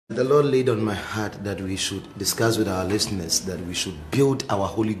The Lord laid on my heart that we should discuss with our listeners that we should build our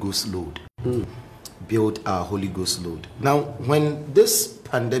Holy Ghost load. Build our Holy Ghost load. Now, when this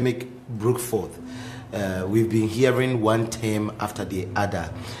pandemic broke forth, we've been hearing one term after the other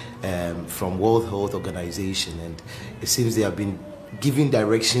from World Health Organization, and it seems they have been giving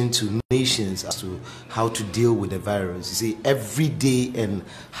direction to nations as to how to deal with the virus. You see, every day and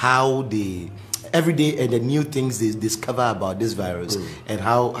the new things they discover about this virus and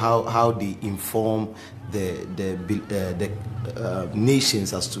how they inform the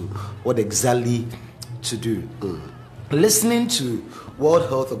nations as to what exactly to do. Listening to World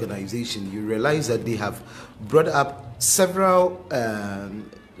Health Organization, you realize that they have brought up several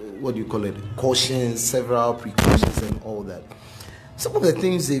cautions, several precautions and all that. Some of the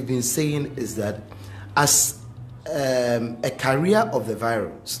things they've been saying is that as a carrier of the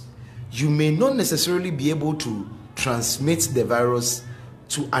virus, you may not necessarily be able to transmit the virus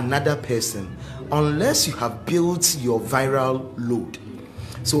to another person unless you have built your viral load.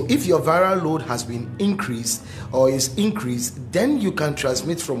 So if your viral load has been increased or is increased, then you can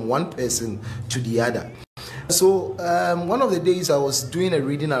transmit from one person to the other. So one of the days I was doing a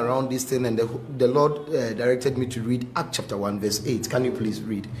reading around this thing, and the Lord directed me to read Acts chapter 1 verse 8. Can you please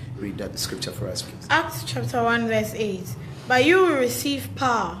read that scripture for us, please? Acts chapter 1 verse 8. But you will receive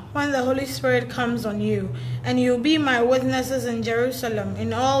power when the Holy Spirit comes on you, and you'll be my witnesses in Jerusalem,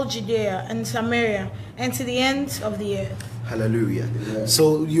 in all Judea and Samaria, and to the ends of the earth. Hallelujah. Yeah.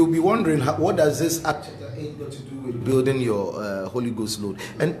 So you'll be wondering, what does this Acts chapter 8 got to do with building your Holy Ghost load?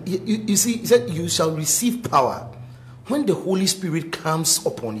 And you see, he said you shall receive power when the Holy Spirit comes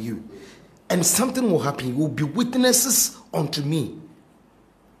upon you, and something will happen. You will be witnesses unto me.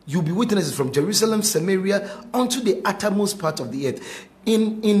 You'll be witnesses from Jerusalem, Samaria, unto the uttermost part of the earth.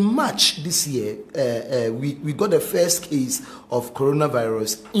 In March this year, we got the first case of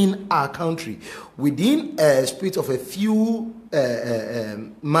coronavirus in our country. Within a space of a few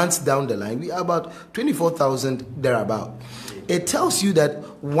months down the line, we are about 24,000 thereabout. It tells you that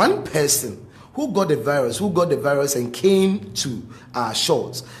one person who got the virus and came to our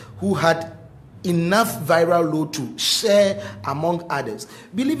shores, who had enough viral load to share among others.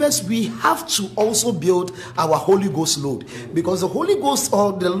 Believers, we have to also build our Holy Ghost load, because the Holy Ghost,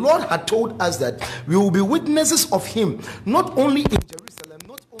 or the Lord, had told us that we will be witnesses of Him, not only in Jerusalem,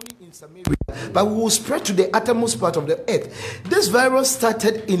 not only in Samaria, but we will spread to the uttermost part of the earth. This virus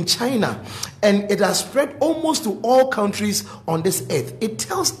started in China, and it has spread almost to all countries on this earth. It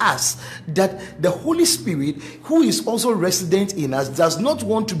tells us that the Holy Spirit, who is also resident in us, does not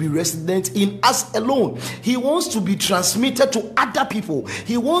want to be resident in us alone. He wants to be transmitted to other people.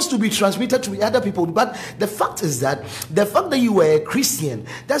 He wants to be transmitted to other people. But the fact is that the fact that you are a Christian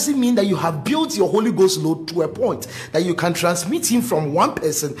doesn't mean that you have built your Holy Ghost load to a point that you can transmit him from one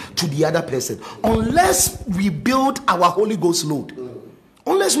person to the other person, unless we build our Holy Ghost load.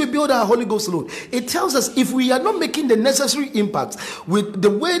 Unless we build our Holy Ghost load. It tells us if we are not making the necessary impact with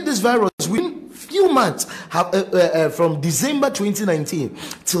the way this virus within few months have from December 2019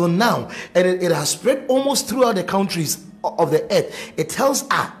 till now, and it has spread almost throughout the countries of the earth. It tells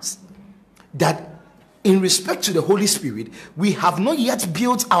us that in respect to the Holy Spirit, we have not yet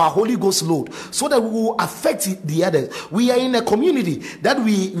built our Holy Ghost load so that we will affect the others. We are in a community that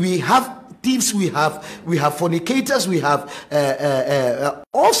we have thieves, we have fornicators, we have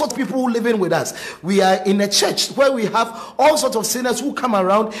all sorts of people living with us. We are in a church where we have all sorts of sinners who come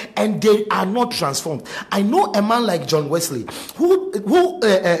around and they are not transformed. I know a man like John Wesley, who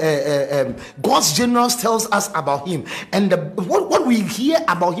God's generals tells us about him, and what we hear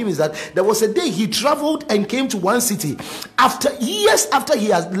about him is that there was a day he traveled and came to one city. Years after he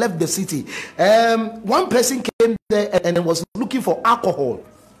has left the city, one person came there and was looking for alcohol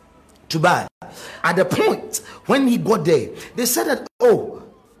to buy. At the point when he got there, they said that, oh,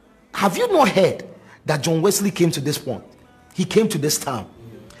 have you not heard that John Wesley came to this point? He came to this town.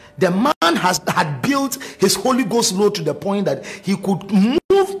 The man had built his Holy Ghost load to the point that he could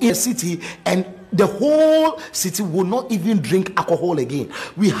move in a city and the whole city will not even drink alcohol again.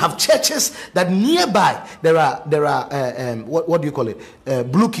 We have churches that nearby there are what do you call it?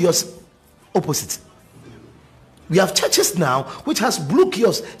 Blue kiosks opposite. We have churches now which has blue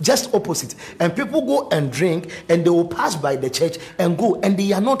kiosks just opposite, and people go and drink and they will pass by the church and go, and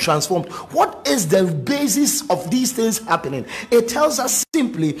they are not transformed. What is the basis of these things happening? It tells us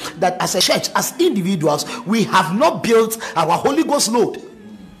simply that as a church, as individuals, we have not built our Holy Ghost load.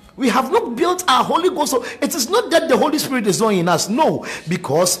 We have not built our Holy Ghost. So it is not that the Holy Spirit is not in us. No,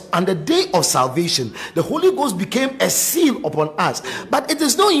 because on the day of salvation, the Holy Ghost became a seal upon us. But it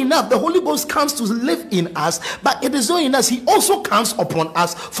is not enough. The Holy Ghost comes to live in us, but it is not in us. He also comes upon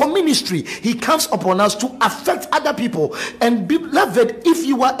us for ministry. He comes upon us to affect other people. And beloved, if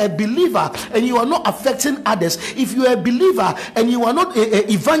you are a believer and you are not affecting others, if you are a believer and you are not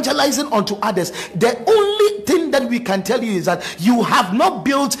evangelizing unto others, the only thing that we can tell you is that you have not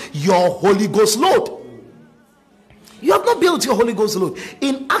built your Holy Ghost load. You have not built your Holy Ghost load.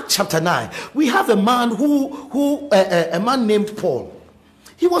 In Acts chapter 9, we have a man a man named Paul.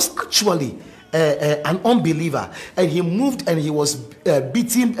 He was actually an unbeliever, and he moved and he was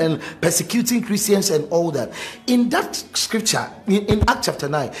beating and persecuting Christians and all that. In that scripture, in Acts chapter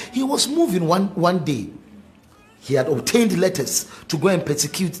 9, he was moving one day. He had obtained letters to go and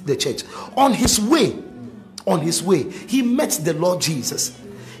persecute the church. On his way, he met the Lord Jesus.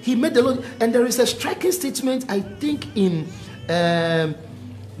 He met the Lord, and there is a striking statement, I think, in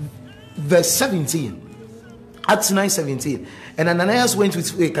verse 17, Acts 9:17. And Ananias went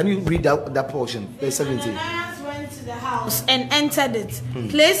with. Can you read that portion? Verse 17. Ananias went to the house and entered it.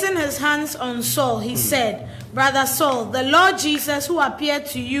 Placing his hands on Saul, he said, "Brother Saul, the Lord Jesus, who appeared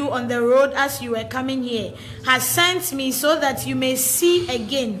to you on the road as you were coming here, has sent me so that you may see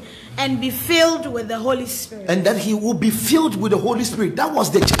again and be filled with the Holy Spirit." And that he will be filled with the Holy Spirit. That was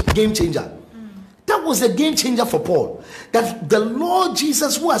the game changer. That was a game changer for Paul. That the Lord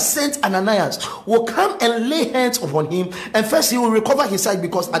Jesus, who has sent Ananias, will come and lay hands upon him, and first he will recover his sight,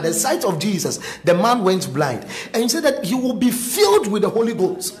 because at the sight of Jesus the man went blind. And he said that he will be filled with the Holy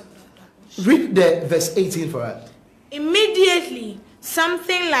Ghost. Read the verse 18 for us. Immediately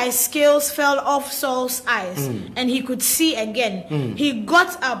something like scales fell off Saul's eyes, and he could see again. He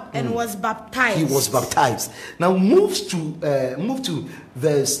got up and was baptized. He was baptized. Now move to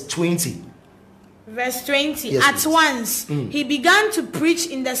verse 20. Verse 20. Yes, At please. once he began to preach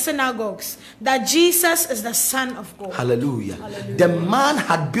in the synagogues that Jesus is the Son of God. Hallelujah. The man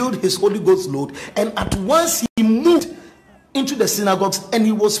had built his Holy Ghost load, and at once he moved into the synagogues and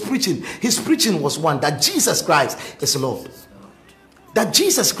he was preaching. His preaching was one, that Jesus Christ is Lord. That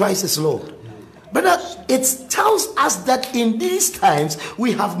Jesus Christ is Lord. But it tells us that in these times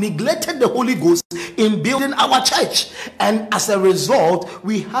we have neglected the Holy Ghost in building our church, and as a result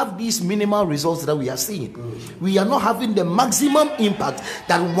we have these minimal results that we are seeing. We are not having the maximum impact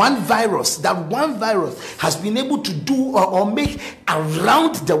that one virus has been able to do or make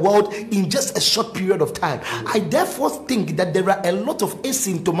around the world in just a short period of time. I therefore think that there are a lot of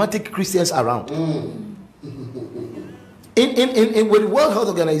asymptomatic Christians around. With the World Health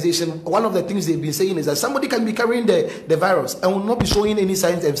Organization, one of the things they've been saying is that somebody can be carrying the virus and will not be showing any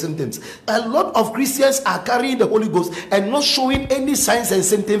signs and symptoms. A lot of Christians are carrying the Holy Ghost and not showing any signs and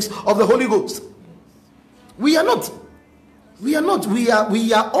symptoms of the Holy Ghost. We are not. We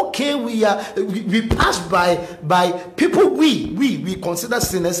are okay. We pass by people we consider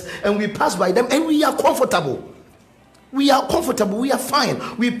sinners, and we pass by them and we are comfortable. We are comfortable, we are fine.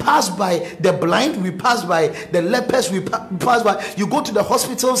 We pass by the blind, we pass by the lepers, we pass by, you go to the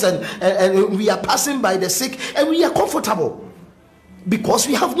hospitals and we are passing by the sick, and we are comfortable because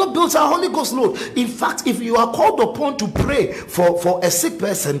we have not built our Holy Ghost load. In fact, if you are called upon to pray for a sick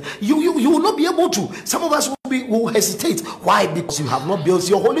person, you will not be able to. Some of us will hesitate. Why? Because you have not built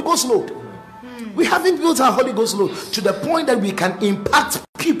your Holy Ghost load. We haven't built our Holy Ghost load to the point that we can impact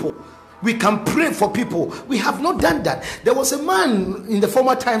people. We can pray for people. We have not done that. There was a man in the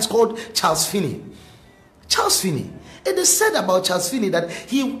former times called Charles Finney. Charles Finney. It is said about Charles Finney that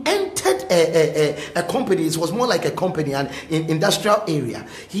he entered a company. It was more like a company, and in industrial area.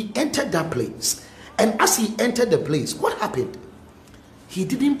 He entered that place. And as he entered the place, what happened? He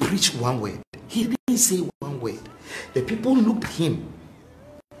didn't preach one word. He didn't say one word. The people looked at him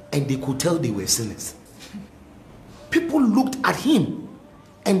and they could tell they were sinners. People looked at him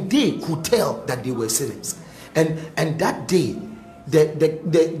and they could tell that they were sinners. And that day,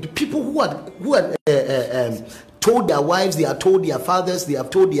 the people who had told their wives, they had told their fathers, they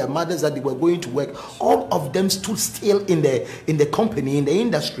have told their mothers that they were going to work, all of them stood still in the company, in the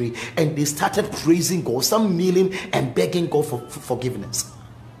industry, and they started praising God, some kneeling and begging God for forgiveness.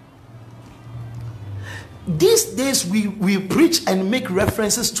 These days we preach and make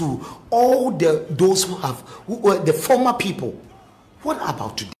references to all those who were the former people. What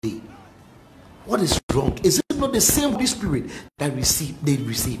about today? What is wrong? Is it not the same Holy Spirit that they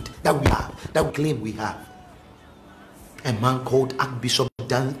received, that we have, that we claim we have? A man called Archbishop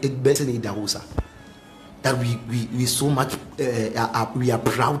Benson Idahosa, that we so much we are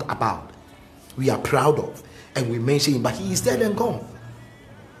proud about, we are proud of, and we mention him, but he is dead and gone.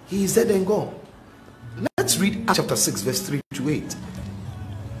 He is dead and gone. Let's read Acts chapter 6, verse 3 to 8.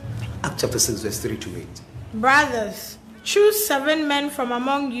 Acts chapter 6, verse 3 to 8. Brothers, choose 7 men from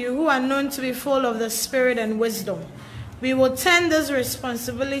among you who are known to be full of the Spirit and wisdom. We will turn this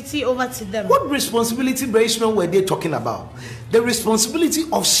responsibility over to them. What responsibility, Brayshman, were they talking about? The responsibility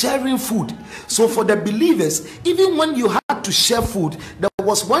of sharing food. So for the believers, even when you had to share food, there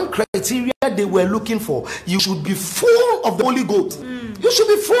was one criteria they were looking for. You should be full of the Holy Ghost. You should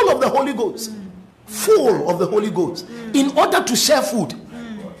be full of the Holy Ghost. Full of the Holy Ghost. In order to share food.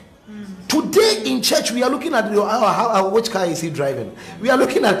 Today in church, we are looking at which car is he driving. We are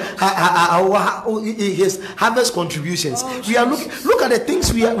looking at his harvest contributions. We are look at the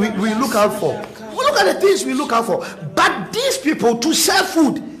things we look out for. Look at the things we look out for. But these people, to share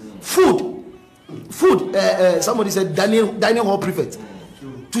food. Somebody said Daniel Hall Prefect.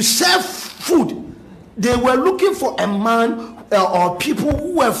 To share food, they were looking for a man or people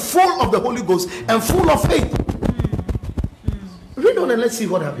who were full of the Holy Ghost and full of faith. Read on and let's see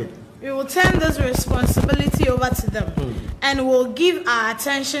what happened. We will turn this responsibility over to them and will give our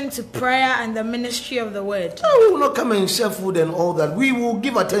attention to prayer and the ministry of the word. No, we will not come and share food and all that. We will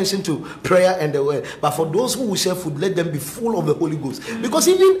give attention to prayer and the word. But for those who will share food, let them be full of the Holy Ghost. Because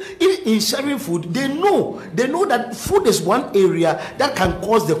even in sharing food, they know that food is one area that can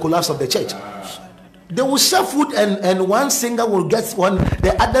cause the collapse of the church. They will share food and one singer will get one,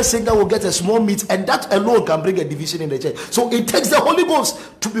 the other singer will get a small meat, and that alone can bring a division in the church. So it takes the Holy Ghost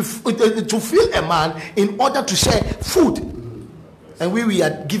to fill a man in order to share food. And we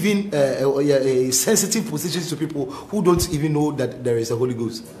are giving sensitive positions to people who don't even know that there is a Holy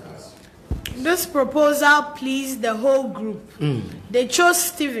Ghost. This proposal pleased the whole group. They chose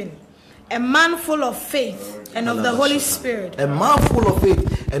Stephen, a man full of faith and of the Holy Spirit. A man full of faith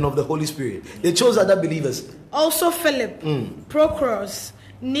and of the Holy Spirit. They chose other believers. Also Philip, Prochorus,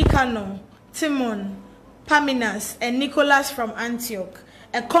 Nicanor, Timon, Parmenas, and Nicholas from Antioch,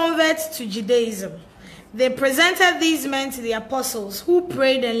 a convert to Judaism. They presented these men to the apostles, who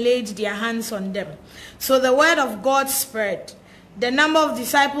prayed and laid their hands on them. So the word of God spread. The number of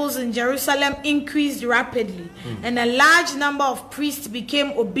disciples in Jerusalem increased rapidly, and a large number of priests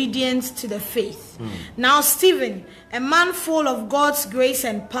became obedient to the faith. Now Stephen, a man full of God's grace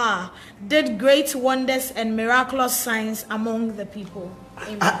and power, did great wonders and miraculous signs among the people.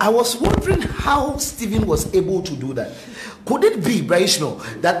 I was wondering how Stephen was able to do that. Could it be,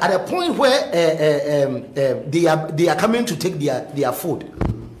 Braishno, that at a point where they are coming to take their food,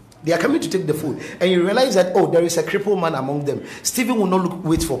 they are coming to take the food, and you realize that, oh, there is a crippled man among them. Stephen will not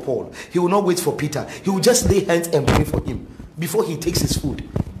wait for Paul. He will not wait for Peter. He will just lay hands and pray for him before he takes his food.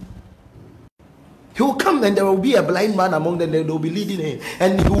 He will come and there will be a blind man among them. They will be leading him,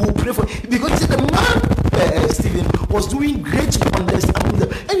 and he will pray for him. Because the man, Stephen, was doing great wonders among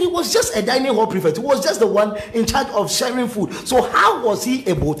them, and he was just a dining hall prefect. He was just the one in charge of sharing food. So how was he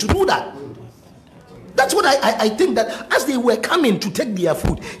able to do that? That's what I think, that as they were coming to take their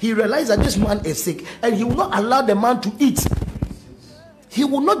food, he realized that this man is sick, and he will not allow the man to eat. He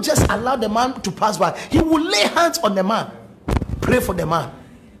will not just allow the man to pass by. He will lay hands on the man, pray for the man.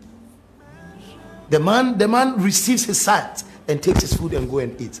 The man receives his sight and takes his food and go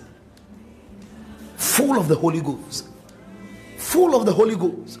and eat. Full of the Holy Ghost. Full of the Holy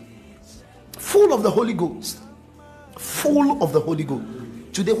Ghost. Full of the Holy Ghost. Full of the Holy Ghost.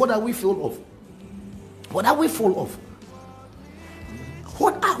 Today, what are we full of? What are we full of?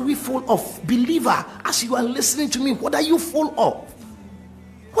 What are we full of? Believer, as you are listening to me, what are you full of?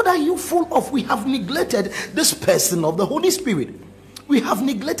 What are you full of? We have neglected this person of the Holy Spirit. We have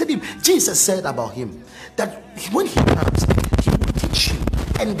neglected him. Jesus said about him that when he comes, he will teach you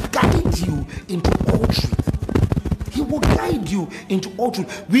and guide you into all truth. He will guide you into all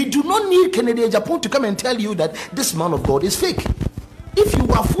truth. We do not need Kennedy Japan to come and tell you that this man of God is fake. If you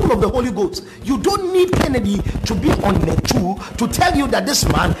are full of the Holy Ghost, you don't need Kennedy to be on the tool to tell you that this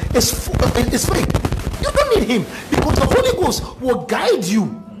man is fake. You don't need him, because the Holy Ghost will guide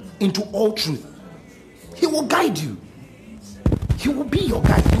you into all truth. He will guide you. He will be your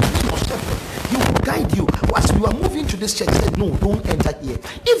guide. He will be your shepherd. He will guide you. As you are moving to this church, he said, no, don't enter here.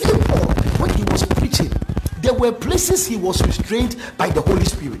 Even Paul, when he was preaching, there were places he was restrained by the Holy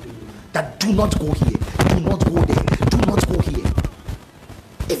Spirit that do not go here, do not go there, do not go here.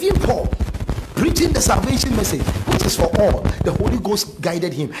 Even Paul, preaching the salvation message, which is for all, the Holy Ghost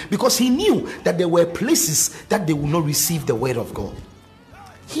guided him, because he knew that there were places that they would not receive the word of God.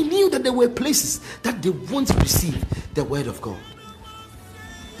 He knew that there were places that they won't receive the word of God.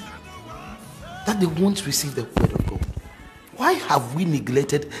 That they won't receive the word of God. Why have we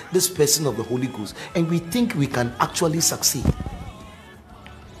neglected this person of the Holy Ghost, and we think we can actually succeed?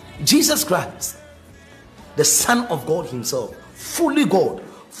 Jesus Christ, the Son of God himself, fully God,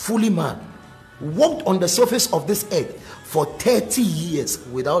 fully man, walked on the surface of this earth for 30 years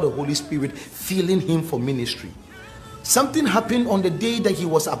without the Holy Spirit filling him for ministry. Something happened on the day that he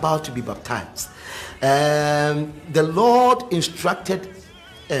was about to be baptized. The Lord instructed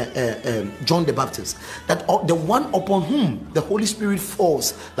John the Baptist that the one upon whom the Holy Spirit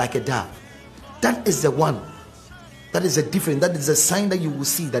falls like a dove, that is the one, that is a different, that is a sign that you will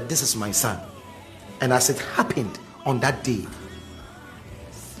see that this is my son. And as it happened on that day,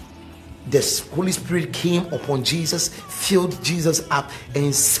 the Holy Spirit came upon Jesus, filled Jesus up,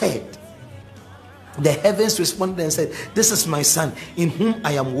 and said, the heavens responded and said, this is my son in whom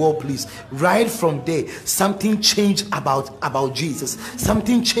I am well pleased. Right from there, something changed about Jesus.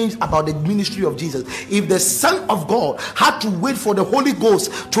 Something changed about the ministry of Jesus. If the Son of God had to wait for the Holy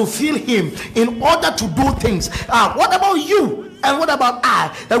Ghost to fill him in order to do things, what about you and what about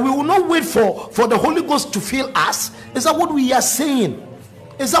I? That we will not wait for the Holy Ghost to fill us? Is that what we are saying?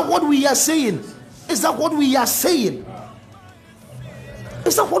 Is that what we are saying? Is that what we are saying?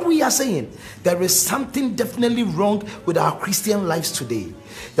 Is that what we are saying? There is something definitely wrong with our Christian lives today.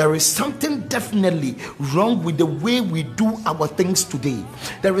 There is something definitely wrong with the way we do our things today.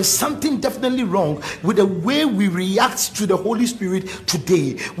 There is something definitely wrong with the way we react to the Holy Spirit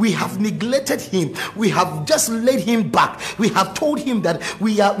today. We have neglected him. We have just laid him back. We have told him that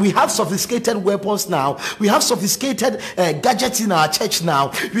we have sophisticated weapons now. We have sophisticated gadgets in our church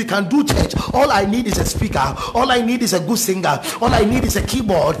now. We can do church. All I need is a speaker. All I need is a good singer. All I need is a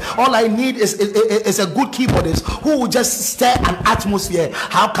keyboard. All I need is a good keyboardist who will just stir an atmosphere.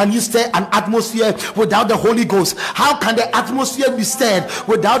 How can you stir an atmosphere without the Holy Ghost? How can the atmosphere be stirred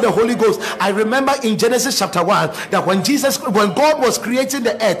without the Holy Ghost? I remember in Genesis chapter 1 that when God was creating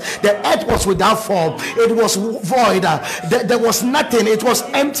the earth was without form. It was void. There was nothing. It was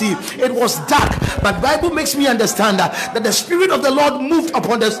empty. It was dark. But Bible makes me understand that the Spirit of the Lord moved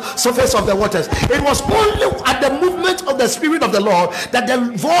upon the surface of the waters. It was only at the movement of the Spirit of the Lord that the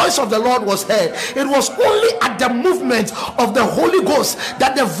voice of the Lord was heard. It was only at the movement of the Holy Ghost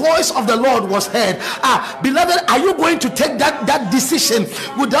that the voice of the Lord was heard. Beloved, are you going to take that decision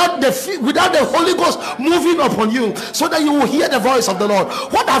without the Holy Ghost moving upon you so that you will hear the voice of the Lord?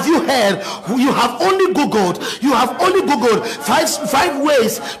 What have you heard? You have only googled five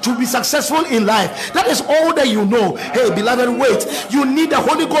ways to be successful in life. That is all that you know. Hey beloved, wait. You need the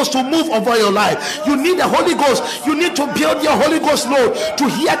Holy Ghost to move over your life. You need the Holy Ghost. You need to build your Holy Ghost load to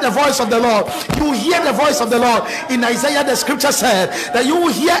hear the voice of the Lord. You hear the voice of the Lord. In Isaiah, the scripture said that you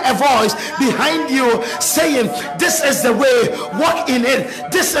will hear a voice behind you saying, this is the way, walk in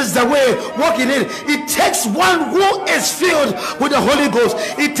it. This is the way, walk in it. It takes one who is filled with the Holy Ghost.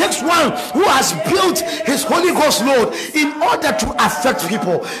 It takes one who has built his Holy Ghost load in order to affect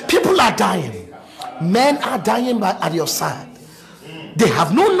people. People are dying. Men are dying at your side. They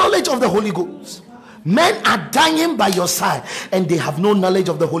have no knowledge of the Holy Ghost. Men are dying by your side and they have no knowledge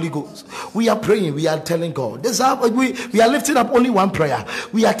of the Holy Ghost. We are praying, we are telling God. We are lifting up only one prayer.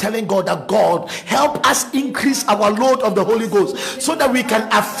 We are telling God that God help us increase our load of the Holy Ghost so that we can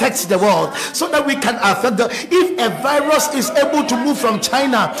affect the world. So that we can affect if a virus is able to move from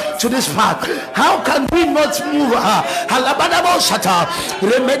China to this part, how can we not move?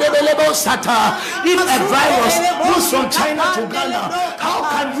 If a virus moves from China to Ghana, how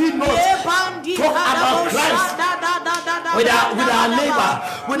can we not talk about Christ with our neighbor,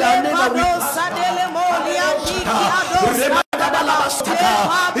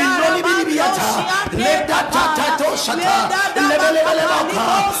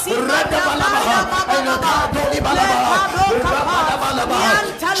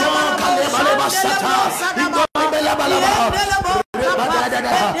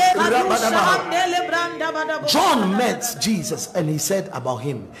 John met Jesus and he said about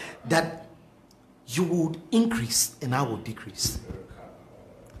him that you would increase and I will decrease.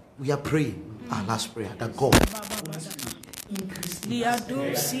 We are praying our last prayer that God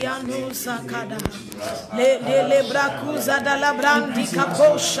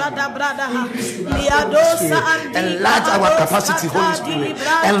enlarge our capacity, Holy Spirit.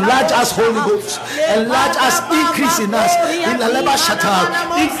 Enlarge us, Holy Ghost. Enlarge us, increase in us.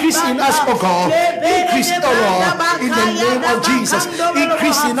 Increase in us, oh God. Increase, oh Lord, in the name of Jesus.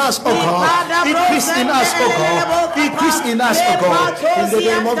 Increase in us, oh God. Increase in us, oh God. Increase in us, oh God. In the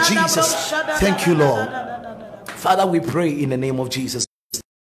name of Jesus. Thank you, Lord. Father, we pray in the name of Jesus.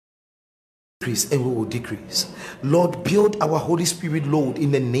 increase and we will decrease. Lord, build our Holy Spirit load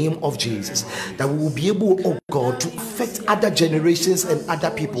in the name of Jesus, that we will be able, oh God, to affect other generations and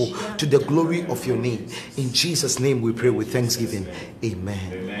other people to the glory of your name. In Jesus' name we pray with thanksgiving.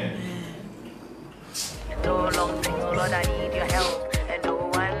 Amen. Amen. No long thing, oh Lord, I need your help and no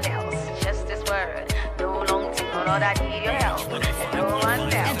one else. Just this word. No long thing, oh Lord, I need your help and no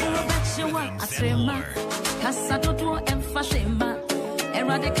one else.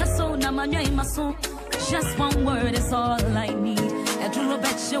 Just one word is all I need.